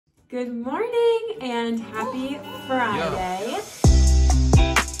Good morning and happy Friday.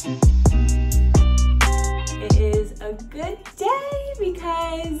 It is a good day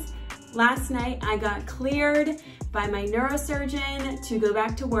because last night I got cleared by my neurosurgeon to go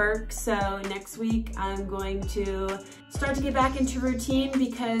back to work. So next week I'm going to start to get back into routine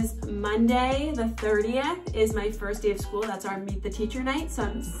because Monday the 30th is my first day of school. That's our Meet the Teacher night. So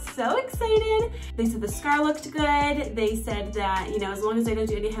I'm so excited. They said the scar looked good. They said that, as long as I don't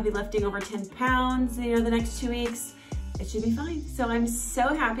do any heavy lifting over 10 pounds, the next 2 weeks, it should be fine. So I'm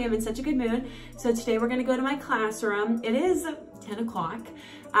so happy. I'm in such a good mood. So today we're gonna go to my classroom. It is 10 o'clock.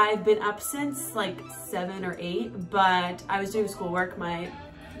 I've been up since like 7 or 8, but I was doing schoolwork. My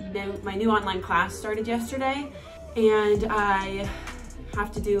new online class started yesterday, and I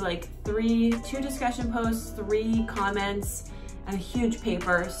have to do like 2 discussion posts, 3 comments, and a huge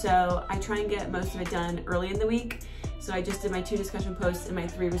paper. So I try and get most of it done early in the week. So I just did my 2 discussion posts and my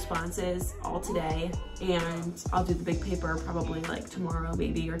 3 responses all today, and I'll do the big paper probably like tomorrow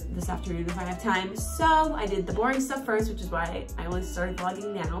maybe, or this afternoon if I have time. So I did the boring stuff first, which is why I only started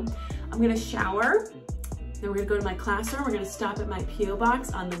vlogging now. I'm gonna shower, then we're gonna go to my classroom. We're gonna stop at my P.O.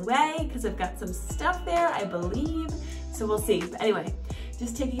 box on the way because I've got some stuff there, I believe. So we'll see. But anyway,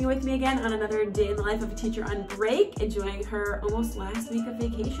 just taking you with me again on another day in the life of a teacher on break, enjoying her almost last week of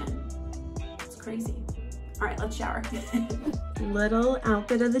vacation. It's crazy. All right, let's shower. Little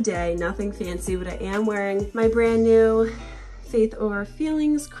outfit of the day, nothing fancy, but I am wearing my brand new Faith Over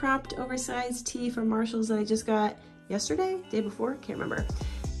Feelings cropped oversized tee from Marshalls that I just got yesterday, day before, can't remember.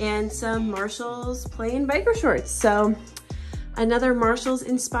 And some Marshalls plain biker shorts. So another Marshalls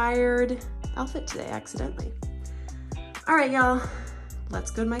inspired outfit today, accidentally. All right, y'all, let's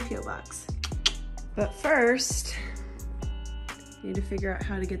go to my P.O. box. But first, I need to figure out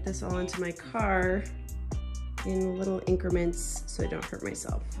how to get this all into my car in little increments so I don't hurt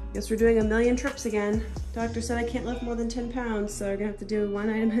myself. Guess we're doing 1,000,000 trips again. Doctor said I can't lift more than 10 pounds, so we're gonna have to do 1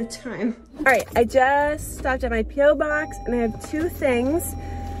 item at a time. All right, I just stopped at my P.O. box and I have 2 things.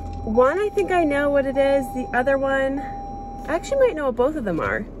 One, I think I know what it is. The other one, I actually might know what both of them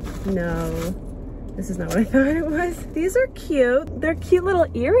are. No, this is not what I thought it was. These are cute. They're cute little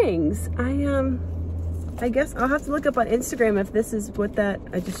earrings. I guess I'll have to look up on Instagram if this is what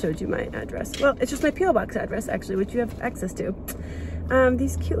I just showed you my address. Well, it's just my P.O. box address actually, which you have access to.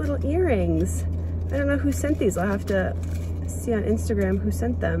 These cute little earrings. I don't know who sent these. I'll have to see on Instagram who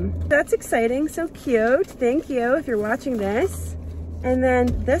sent them. That's exciting, so cute. Thank you if you're watching this. And then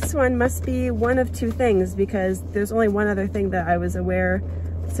this one must be one of 2 things because there's only one other thing that I was aware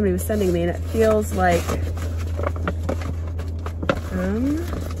somebody was sending me, and it feels like,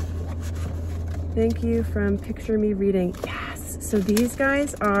 thank you from Picture Me Reading. Yes, so these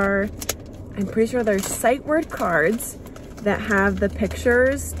guys are, I'm pretty sure they're sight word cards that have the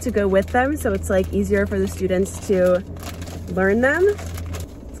pictures to go with them. So it's like easier for the students to learn them.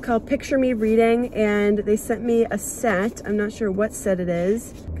 It's called Picture Me Reading, and they sent me a set. I'm not sure what set it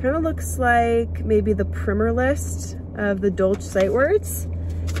is. Kind of looks like maybe the primer list of the Dolce sight words.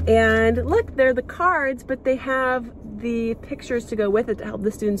 And look, they're the cards, but they have the pictures to go with it to help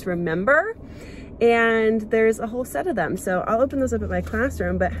the students remember. And there's a whole set of them. So I'll open those up at my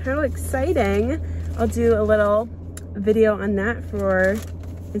classroom, but how exciting. I'll do a little video on that for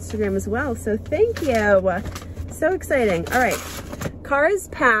Instagram as well. So thank you. So exciting. All right, car is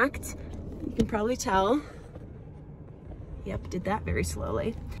packed. You can probably tell. Yep, did that very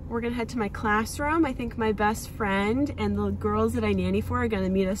slowly. We're gonna head to my classroom. I think my best friend and the girls that I nanny for are gonna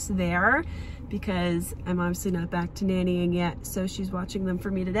meet us there because I'm obviously not back to nannying yet. So she's watching them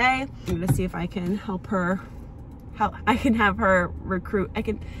for me today. I'm gonna see if I can help her, I can have her recruit.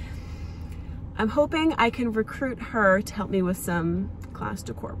 I'm hoping I can recruit her to help me with some class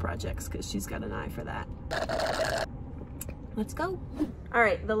decor projects because she's got an eye for that. Let's go. All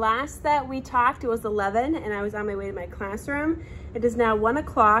right, the last that we talked, it was 11 and I was on my way to my classroom. It is now 1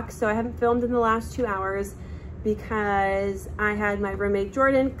 o'clock, so I haven't filmed in the last 2 hours because I had my roommate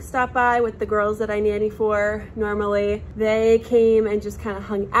Jordan stop by with the girls that I nanny for normally. They came and just kind of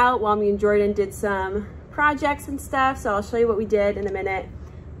hung out while me and Jordan did some projects and stuff. So I'll show you what we did in a minute.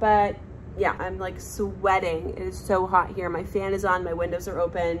 But yeah, I'm like sweating. It is so hot here. My fan is on, my windows are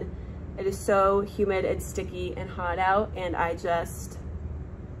open. It is so humid and sticky and hot out, and I just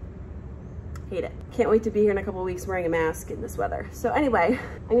hate it. Can't wait to be here in a couple of weeks wearing a mask in this weather. So anyway,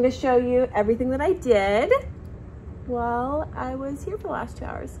 I'm gonna show you everything that I did while I was here for the last 2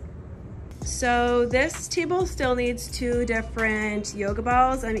 hours. So this table still needs 2 different yoga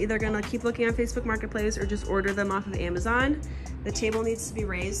balls. I'm either gonna keep looking on Facebook Marketplace or just order them off of Amazon. The table needs to be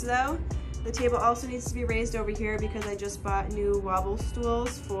raised though. The table also needs to be raised over here because I just bought new wobble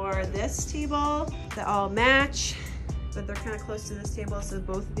stools for this table that all match, but they're kind of close to this table, so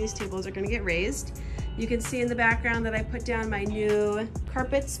both of these tables are going to get raised. You can see in the background that I put down my new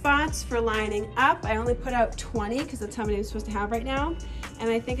carpet spots for lining up. I only put out 20 because that's how many I'm supposed to have right now. And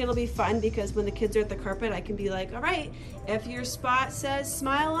I think it'll be fun because when the kids are at the carpet, I can be like, all right, if your spot says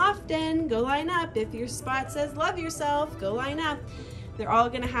smile often, go line up. If your spot says love yourself, go line up. They're all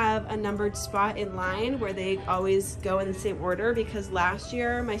gonna have a numbered spot in line where they always go in the same order, because last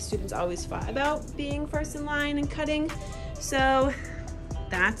year my students always fought about being first in line and cutting. So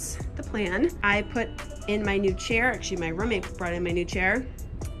that's the plan. I put in my new chair. Actually, my roommate brought in my new chair.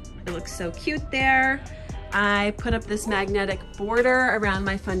 It looks so cute there. I put up this magnetic border around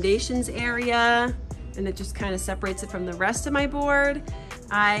my foundations area, and it just kind of separates it from the rest of my board.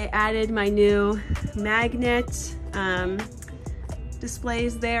 I added my new magnet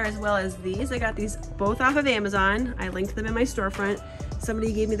displays there, as well as these. I got these both off of Amazon. I linked them in my storefront.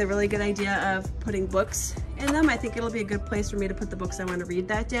 Somebody gave me the really good idea of putting books in them. I think it'll be a good place for me to put the books I want to read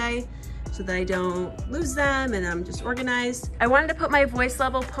that day so that I don't lose them and I'm just organized. I wanted to put my voice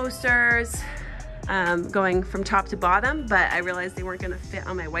level posters going from top to bottom, but I realized they weren't going to fit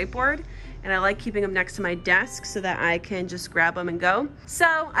on my whiteboard, and I like keeping them next to my desk so that I can just grab them and go.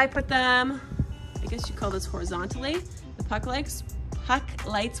 So I put them, I guess you call this horizontally. The puck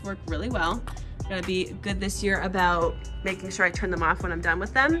lights work really well. Gotta be good this year about making sure I turn them off when I'm done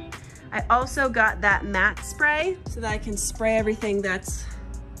with them. I also got that matte spray so that I can spray everything that's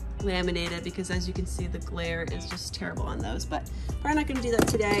laminated, because as you can see, the glare is just terrible on those, but we're not gonna do that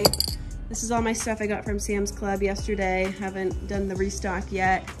today. This is all my stuff I got from Sam's Club yesterday. Haven't done the restock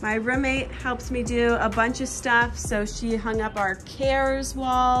yet. My roommate helps me do a bunch of stuff, so she hung up our cares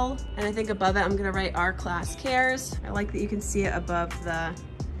wall, and I think above it I'm gonna write our class cares. I like that you can see it above the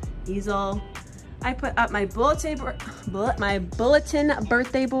easel. I put up my bulletin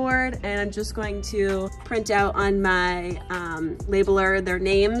birthday board, and I'm just going to print out on my labeler their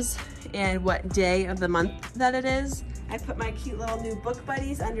names and what day of the month that it is. I put my cute little new book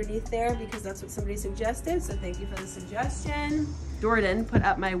buddies underneath there because that's what somebody suggested, so thank you for the suggestion. Jordan put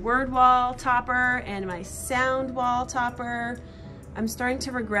up my word wall topper and my sound wall topper. I'm starting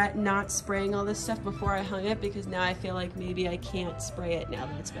to regret not spraying all this stuff before I hung it, because now I feel like maybe I can't spray it now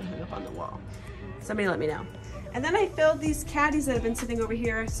that it's been hung up on the wall. Somebody let me know. And then I filled these caddies that have been sitting over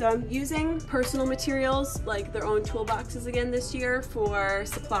here. So I'm using personal materials, like their own toolboxes again this year for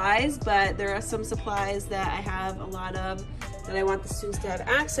supplies, but there are some supplies that I have a lot of that I want the students to have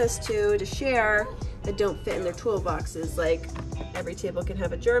access to share that don't fit in their toolboxes. Like every table can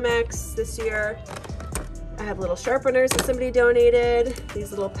have a Germex this year. I have little sharpeners that somebody donated, these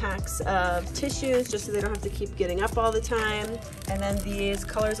little packs of tissues just so they don't have to keep getting up all the time. And then these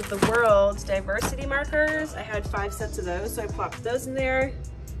Colors of the World diversity markers. I had 5 sets of those, so I plopped those in there.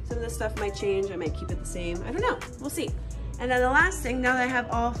 Some of the stuff might change, I might keep it the same. I don't know, we'll see. And then the last thing, now that I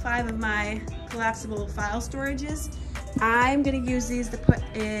have all 5 of my collapsible file storages, I'm gonna use these to put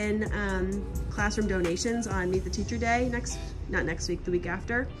in classroom donations on Meet the Teacher Day, not next week, the week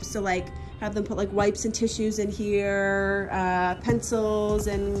after. So like, have them put like wipes and tissues in here, pencils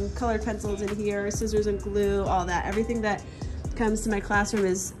and colored pencils in here, scissors and glue, all that. Everything that comes to my classroom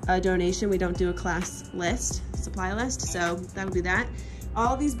is a donation. We don't do a class list, supply list, so that'll be that.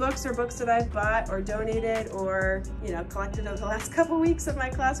 All these books are books that I've bought or donated or, you know, collected over the last couple weeks of my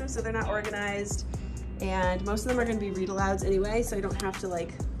classroom, so they're not organized. And most of them are gonna be read alouds anyway, so I don't have to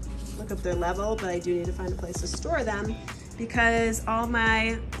like look up their level, but I do need to find a place to store them because all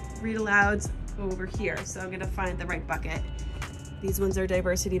my read alouds go over here. So I'm gonna find the right bucket. These ones are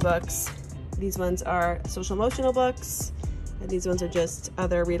diversity books. These ones are social emotional books. And these ones are just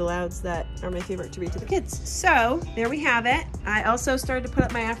other read alouds that are my favorite to read to the kids. So there we have it. I also started to put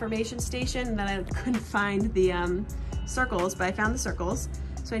up my affirmation station, and then I couldn't find the circles, but I found the circles.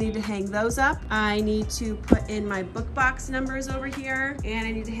 So I need to hang those up. I need to put in my book box numbers over here, and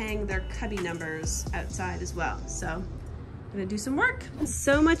I need to hang their cubby numbers outside as well. So I'm gonna do some work.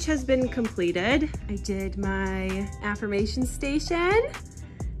 So much has been completed. I did my affirmation station.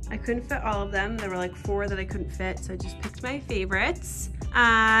 I couldn't fit all of them. There were like 4 that I couldn't fit, so I just picked my favorites.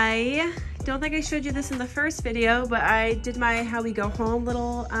 I don't think I showed you this in the first video, but I did my How We Go Home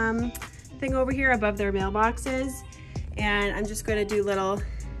little thing over here above their mailboxes. And I'm just gonna do little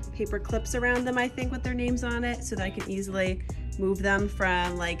paper clips around them, I think, with their names on it, so that I can easily move them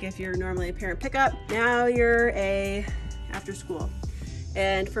from, like, if you're normally a parent pickup, now you're a after school.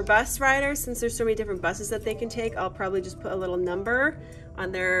 And for bus riders, since there's so many different buses that they can take, I'll probably just put a little number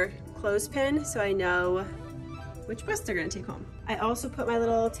on their clothespin so I know which bus they're gonna take home. I also put my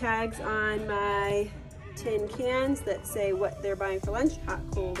little tags on my tin cans that say what they're buying for lunch, hot,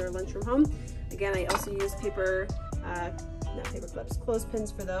 cold, or lunch from home. Again, I also use paper, not paper clips,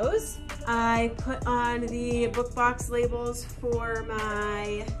 clothespins for those. I put on the book box labels for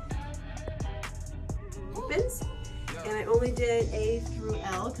my bins. And I only did A through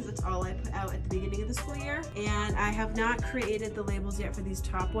L because that's all I put out at the beginning of the school year. And I have not created the labels yet for these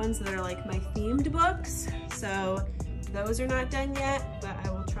top ones that are like my themed books. So those are not done yet, but I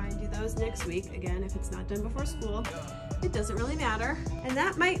will try and do those next week. Again, if it's not done before school, it doesn't really matter. And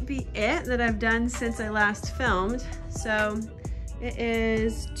that might be it that I've done since I last filmed. So it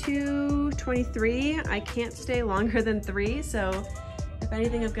is 2:23. I can't stay longer than 3, so if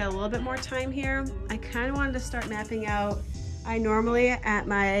anything, I've got a little bit more time here. I kind of wanted to start mapping out. I normally at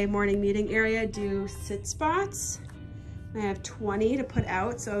my morning meeting area do sit spots. I have 20 to put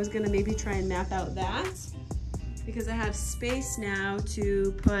out, so I was gonna maybe try and map out that because I have space now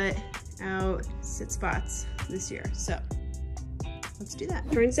to put out sit spots this year. So let's do that.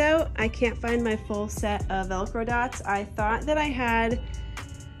 Turns out I can't find my full set of Velcro dots. I thought that I had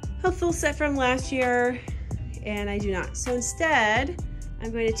a full set from last year and I do not. So instead,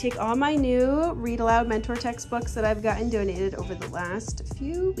 I'm going to take all my new Read Aloud Mentor textbooks that I've gotten donated over the last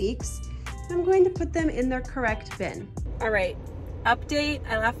few weeks. And I'm going to put them in their correct bin. All right, update.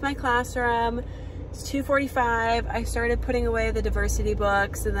 I left my classroom. It's 2:45. I started putting away the diversity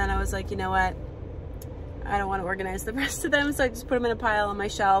books and then I was like, you know what? I don't want to organize the rest of them, so I just put them in a pile on my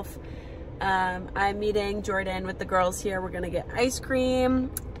shelf. I'm meeting Jordan with the girls here. We're gonna get ice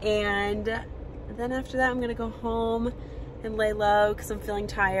cream and then after that I'm gonna go home and lay low because I'm feeling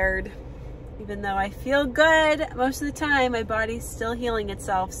tired. Even though I feel good most of the time, my body's still healing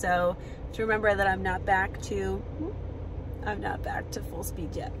itself. So to remember that I'm not back to full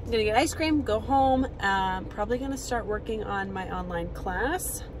speed yet. I'm gonna get ice cream, go home. Probably gonna start working on my online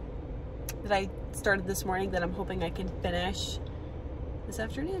class that I started this morning that I'm hoping I can finish this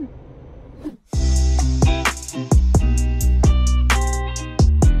afternoon.